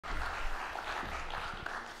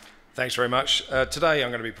Thanks very much. Today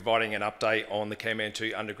I'm going to be providing an update on the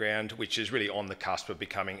Kanmantoo Underground, which is really on the cusp of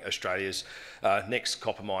becoming Australia's next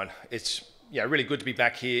copper mine. It's really good to be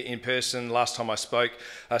back here in person. Last time I spoke,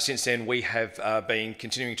 since then we have been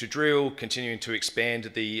continuing to drill, continuing to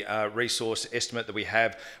expand the resource estimate that we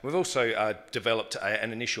have. We've also developed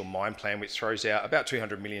an initial mine plan which throws out about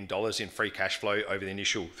 $200 million in free cash flow over the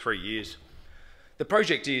initial 3 years. The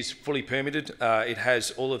project is fully permitted. It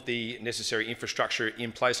has all of the necessary infrastructure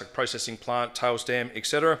in place, like processing plant, tails dam,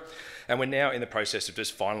 etc. And we're now in the process of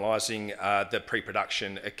just finalising the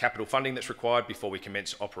pre-production capital funding that's required before we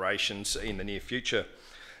commence operations in the near future.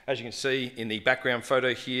 As you can see in the background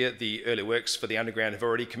photo here, the early works for the underground have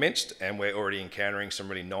already commenced, and we're already encountering some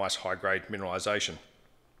really nice high-grade mineralisation.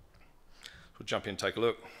 We'll jump in and take a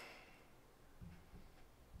look.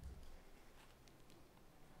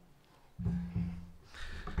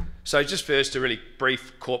 So just first, a really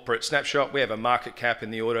brief corporate snapshot. We have a market cap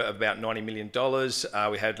in the order of about $90 million.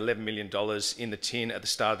 We had $11 million in the tin at the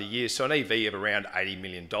start of the year, so an EV of around $80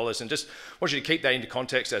 million. And just want you to keep that into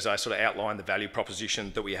context as I sort of outline the value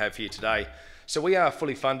proposition that we have here today. So we are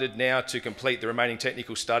fully funded now to complete the remaining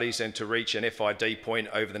technical studies and to reach an FID point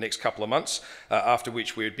over the next couple of months, after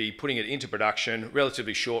which we would be putting it into production,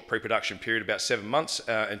 relatively short pre-production period, about 7 months,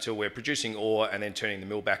 until we're producing ore and then turning the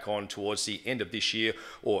mill back on towards the end of this year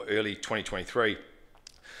or early 2023.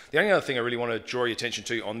 The only other thing I really want to draw your attention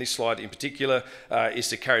to on this slide in particular is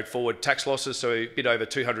the carried forward tax losses, so a bit over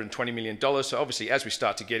 $220 million. So obviously as we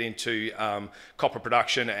start to get into copper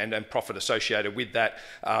production and profit associated with that,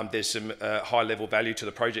 there's some high level value to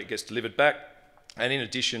the project gets delivered back. And in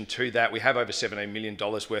addition to that, we have over $17 million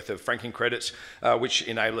worth of franking credits, which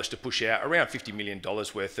enable us to push out around $50 million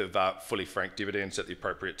worth of fully franked dividends at the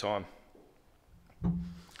appropriate time.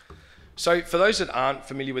 So for those that aren't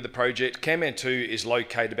familiar with the project, Kanmantoo is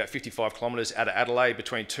located about 55 kilometres out of Adelaide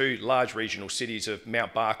between two large regional cities of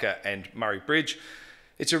Mount Barker and Murray Bridge.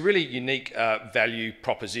 It's a really unique value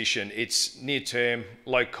proposition. It's near term,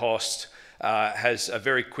 low cost, has a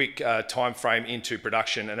very quick time frame into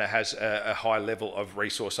production, and it has a high level of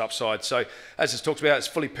resource upside. So as it's talked about, it's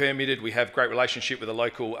fully permitted. We have great relationship with the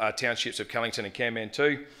local townships of Callington and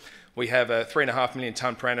Kanmantoo. We have a 3.5 million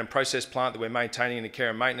tonne per annum process plant that we're maintaining in the care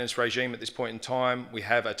and maintenance regime at this point in time. We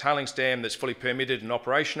have a tailings dam that's fully permitted and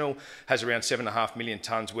operational, has around 7.5 million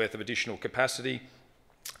tonnes worth of additional capacity.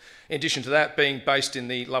 In addition to that, being based in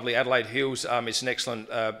the lovely Adelaide Hills, it's an excellent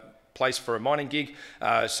place for a mining gig,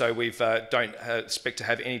 so we don't expect to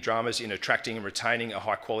have any dramas in attracting and retaining a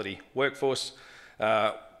high quality workforce.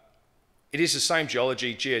 It is the same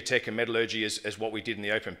geology, geotech and metallurgy as what we did in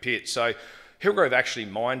the open pit. So Hillgrove actually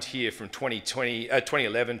mined here from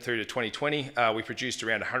 2011 through to 2020. We produced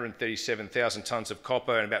around 137,000 tonnes of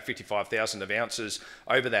copper and about 55,000 of ounces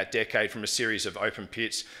over that decade from a series of open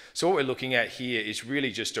pits. So what we're looking at here is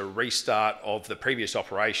really just a restart of the previous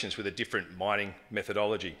operations with a different mining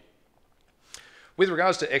methodology. With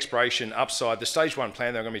regards to exploration upside, the stage 1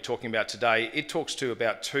 plan that I'm going to be talking about today, it talks to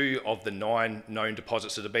about 2 of the 9 known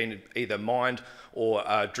deposits that have been either mined or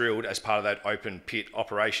drilled as part of that open pit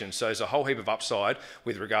operation. So there's a whole heap of upside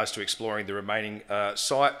with regards to exploring the remaining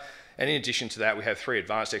site. And in addition to that, we have 3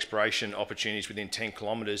 advanced exploration opportunities within 10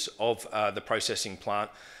 kilometres of the processing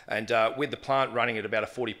plant. And with the plant running at about a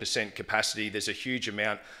 40% capacity, there's a huge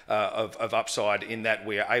amount of upside in that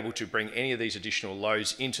we are able to bring any of these additional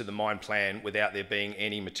loads into the mine plan without there being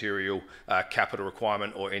any material capital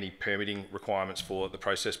requirement or any permitting requirements for the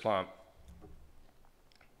process plant.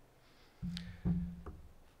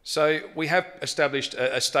 So we have established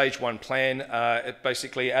a stage 1 plan.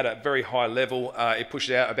 Basically at a very high level, it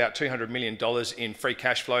pushes out about $200 million in free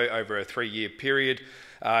cash flow over a 3-year period.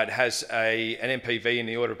 It has an MPV in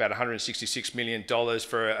the order of about $166 million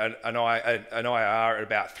for an IRR at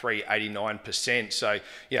about 389%. So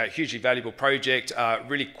yeah, hugely valuable project,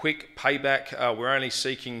 really quick payback. We're only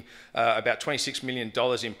seeking about $26 million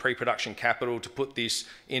in pre-production capital to put this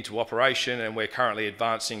into operation, and we're currently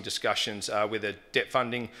advancing discussions with a debt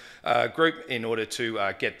funding group in order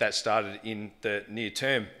to get that started in the near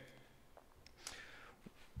term.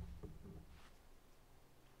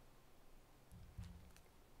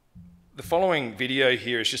 The following video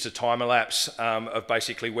here is just a time lapse of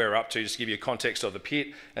basically where we're up to, just to give you a context of the pit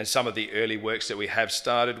and some of the early works that we have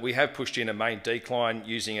started. We have pushed in a main decline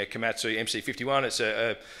using a Kanmantoo MC51. It's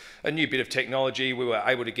a new bit of technology. We were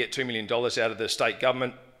able to get $2 million out of the state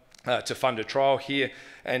government to fund a trial here,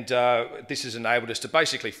 and this has enabled us to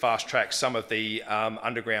basically fast track some of the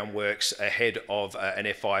underground works ahead of an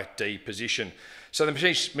FID position. So the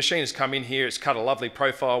machine has come in here, it's cut a lovely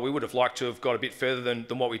profile. We would have liked to have got a bit further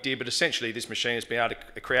than what we did, but essentially this machine has been able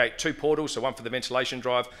to create 2 portals, so one for the ventilation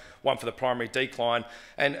drive, one for the primary decline.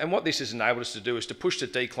 And what this has enabled us to do is to push the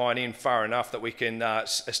decline in far enough that we can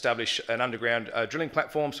establish an underground drilling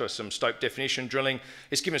platform, so some stope definition drilling.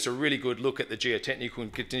 It's given us a really good look at the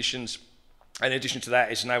geotechnical conditions. And in addition to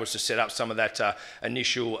that, it's enabled us to set up some of that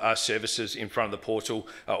initial services in front of the portal,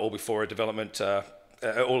 all before a development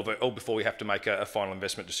all before we have to make a final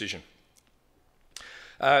investment decision.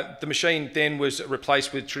 The machine then was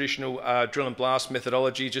replaced with traditional drill and blast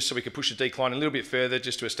methodology, just so we could push the decline a little bit further,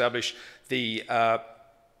 just to establish the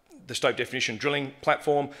stope definition drilling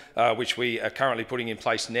platform, which we are currently putting in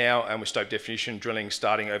place now, and with stope definition drilling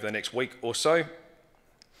starting over the next week or so.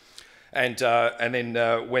 And then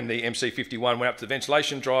when the MC51 went up to the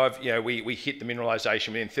ventilation drive, we hit the mineralisation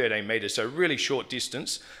within 13 metres, so really short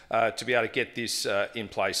distance to be able to get this in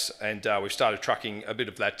place. And we've started trucking a bit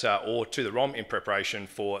of that ore to the ROM in preparation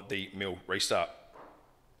for the mill restart.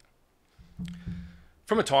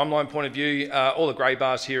 From a timeline point of view, all the grey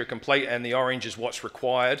bars here are complete, and the orange is what's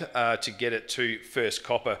required to get it to first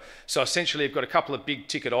copper. So essentially we've got a couple of big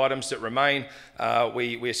ticket items that remain.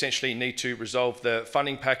 We essentially need to resolve the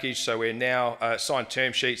funding package, so we're now signed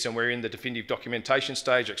term sheets and we're in the definitive documentation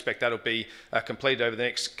stage. I expect that'll be completed over the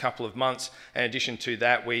next couple of months. In addition to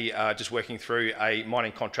that, we are just working through a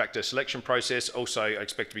mining contractor selection process, also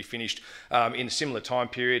expect to be finished in a similar time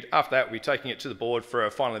period. After that, we'll be taking it to the board for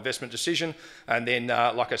a final investment decision, and then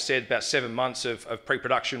like I said, about 7 months of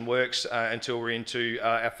pre-production works until we're into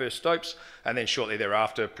our first stopes, and then shortly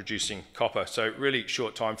thereafter producing copper. So really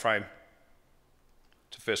short time frame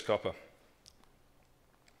to first copper.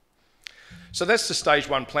 So that's the stage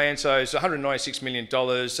 1 plan. So it's $196 million,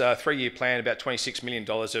 3-year plan, about $26 million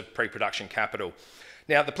of pre-production capital.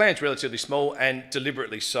 Now the plan's relatively small, and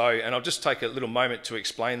deliberately so, and I'll just take a little moment to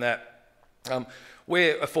explain that.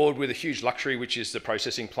 We're afforded with a huge luxury, which is the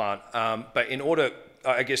processing plant, but in order,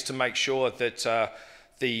 I guess, to make sure that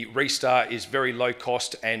the restart is very low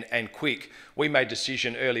cost and quick, we made a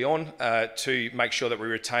decision early on to make sure that we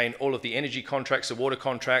retain all of the energy contracts, the water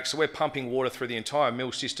contracts. So we're pumping water through the entire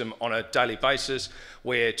mill system on a daily basis.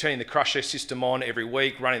 We're turning the crusher system on every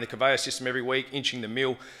week, running the conveyor system every week, inching the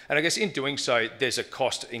mill. And I guess in doing so, there's a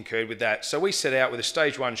cost incurred with that. So we set out with a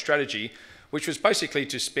stage 1 strategy, which was basically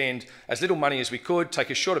to spend as little money as we could,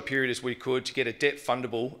 take as short a period as we could to get a debt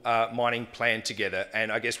fundable mining plan together.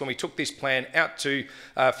 And I guess when we took this plan out to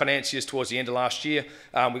financiers towards the end of last year,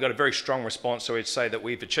 we got a very strong response. So we'd say that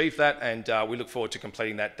we've achieved that, and we look forward to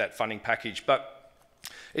completing that funding package. But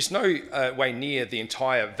it's no way near the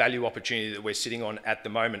entire value opportunity that we're sitting on at the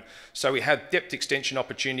moment. So we have depth extension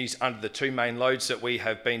opportunities under the 2 main lodes that we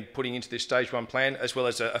have been putting into this stage 1 plan, as well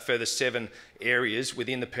as a further 7 areas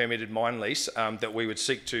within the permitted mine lease that we would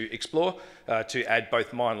seek to explore to add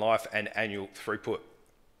both mine life and annual throughput.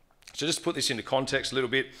 So just to put this into context a little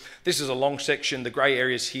bit, this is a long section. The grey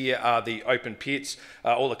areas here are the open pits.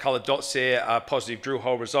 All the coloured dots there are positive drill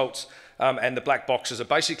hole results. And the black boxes are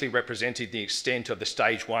basically representing the extent of the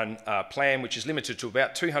stage 1 plan, which is limited to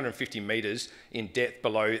about 250 metres in depth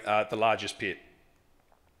below the largest pit.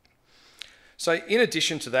 So in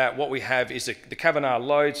addition to that, what we have is the Kavanagh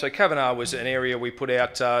lode. So Kavanagh was an area we put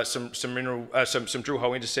out some drill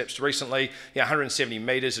hole intercepts recently. 170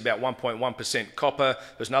 metres, about 1.1% copper.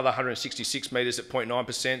 There's another 166 metres at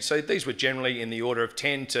 0.9%. So these were generally in the order of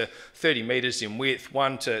 10 to 30 metres in width,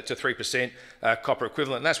 1 to 3% copper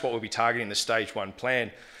equivalent. And that's what we'll be targeting in the stage 1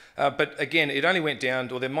 plan. But again, it only went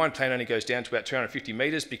down, or the mine plan only goes down to about 250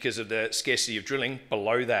 metres because of the scarcity of drilling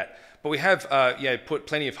below that. But we have put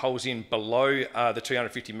plenty of holes in below the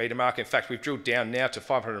 250 metre mark. In fact, we've drilled down now to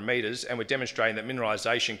 500 metres, and we're demonstrating that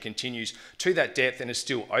mineralisation continues to that depth and is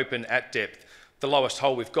still open at depth. The lowest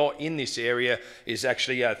hole we've got in this area is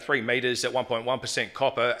actually 3 metres at 1.1%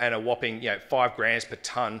 copper and a whopping 5 grams per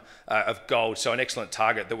tonne of gold. So an excellent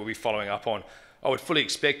target that we'll be following up on. I would fully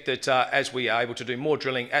expect that as we are able to do more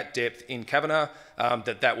drilling at depth in Kavanagh,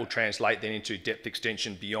 that will translate then into depth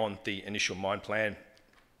extension beyond the initial mine plan.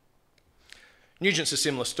 Nugent's a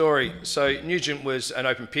similar story. So Nugent was an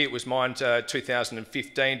open pit, was mined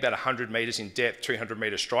 2015, about 100 metres in depth, 300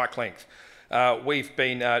 metre strike length. We've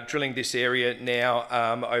been drilling this area now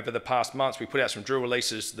over the past months. We put out some drill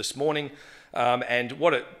releases this morning, and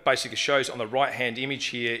what it basically shows on the right-hand image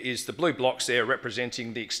here is the blue blocks there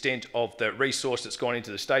representing the extent of the resource that's gone into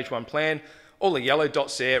the stage 1 plan. All the yellow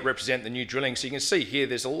dots there represent the new drilling. So you can see here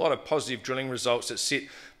there's a lot of positive drilling results that sit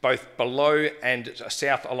both below and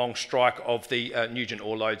south along strike of the Nugent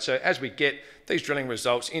ore lode. So as we get these drilling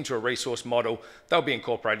results into a resource model, they'll be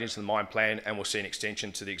incorporated into the mine plan and we'll see an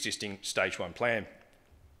extension to the existing stage 1 plan.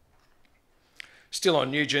 Still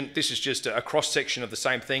on Nugent, this is just a cross-section of the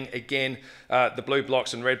same thing. Again, the blue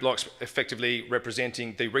blocks and red blocks effectively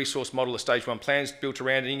representing the resource model of stage 1 plans built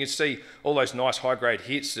around it. And you can see all those nice high-grade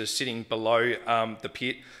hits that are sitting below the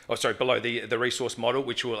pit, below the resource model,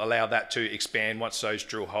 which will allow that to expand once those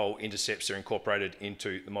drill hole intercepts are incorporated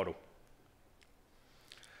into the model.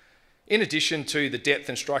 In addition to the depth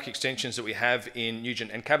and strike extensions that we have in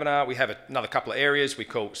Nugent and Kavanagh, we have another couple of areas we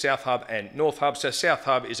call South Hub and North Hub. So South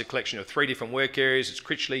Hub is a collection of 3 different work areas. It's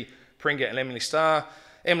Critchley, Pringa and Emily Star.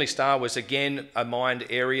 Emily Star was again a mined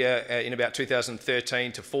area in about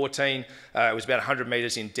 2013 to 14. It was about 100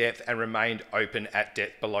 metres in depth and remained open at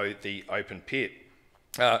depth below the open pit.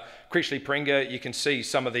 Critchley Pringa, you can see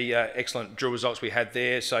some of the excellent drill results we had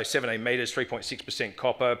there. So 17 metres, 3.6%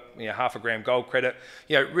 copper, half a gram gold credit.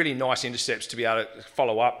 Really nice intercepts to be able to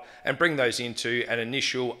follow up and bring those into an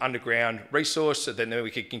initial underground resource that then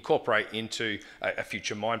we can incorporate into a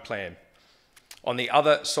future mine plan. On the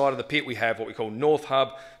other side of the pit, we have what we call North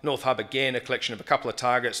Hub. North Hub, again, a collection of a couple of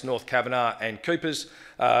targets, North Kavanagh and Coopers.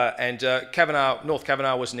 North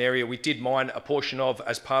Kavanagh was an area we did mine a portion of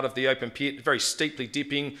as part of the open pit, very steeply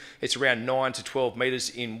dipping. It's around 9 to 12 metres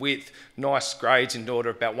in width, nice grades in order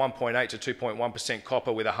of about 1.8 to 2.1%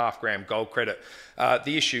 copper with a half gram gold credit.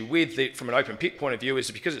 The issue with it from an open pit point of view is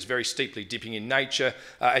because it's very steeply dipping in nature,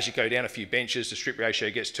 as you go down a few benches, the strip ratio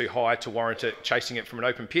gets too high to warrant it chasing it from an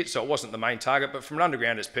open pit, so it wasn't the main target, but from an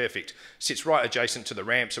underground it's perfect. Sits right adjacent to the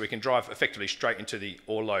ramp, so we can drive effectively straight into the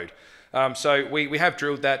ore lode. So we have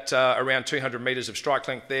drilled that around 200 metres of strike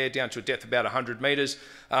length there, down to a depth of about 100 metres,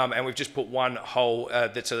 and we've just put one hole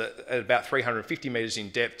that's at about 350 metres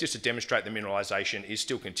in depth, just to demonstrate the mineralisation is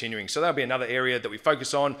still continuing. So that'll be another area that we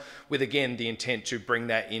focus on, with again the intent to bring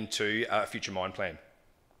that into a future mine plan.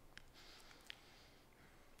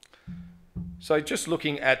 So just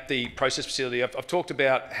looking at the process facility, I've talked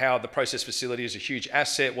about how the process facility is a huge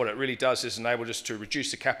asset. What it really does is enable us to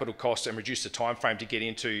reduce the capital cost and reduce the time frame to get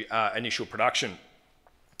into initial production.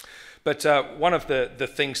 But one of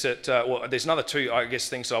the things that, well, there's another two, I guess,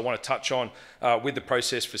 things that I want to touch on with the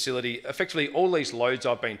process facility. Effectively, all these loads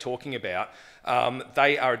I've been talking about,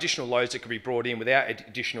 they are additional loads that can be brought in without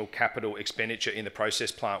additional capital expenditure in the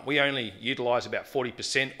process plant. We only utilise about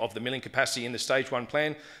 40% of the milling capacity in the stage 1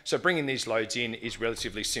 plan, so bringing these loads in is a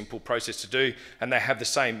relatively simple process to do, and they have the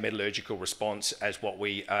same metallurgical response as what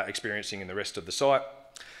we are experiencing in the rest of the site.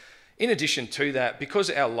 In addition to that, because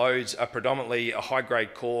our loads are predominantly a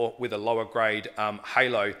high-grade core with a lower-grade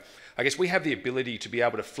halo, I guess we have the ability to be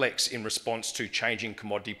able to flex in response to changing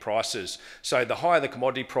commodity prices. So the higher the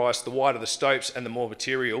commodity price, the wider the stopes and the more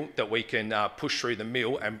material that we can push through the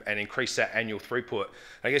mill and increase that annual throughput.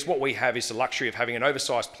 And I guess what we have is the luxury of having an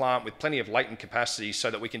oversized plant with plenty of latent capacity so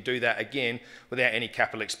that we can do that again without any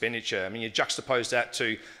capital expenditure. I mean, you juxtapose that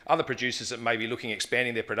to other producers that may be looking at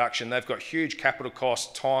expanding their production. They've got huge capital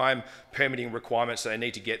costs, time, permitting requirements that they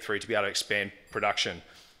need to get through to be able to expand production.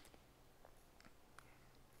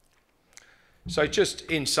 So just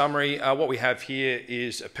in summary, what we have here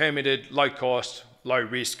is a permitted, low cost, low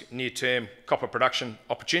risk, near-term copper production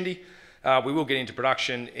opportunity. We will get into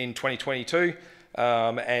production in 2022,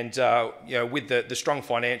 with the strong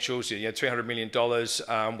financials, $300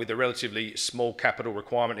 million with a relatively small capital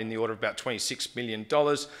requirement in the order of about $26 million.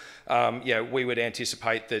 We would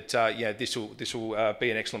anticipate that this will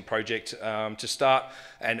be an excellent project to start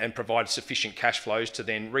and provide sufficient cash flows to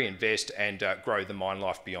then reinvest and grow the mine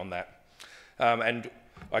life beyond that. And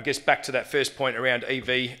I guess back to that first point around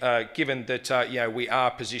EV, given that we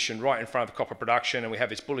are positioned right in front of copper production and we have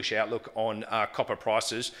this bullish outlook on copper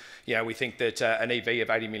prices, we think that an EV of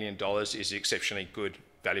 $80 million is an exceptionally good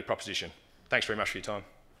value proposition. Thanks very much for your time.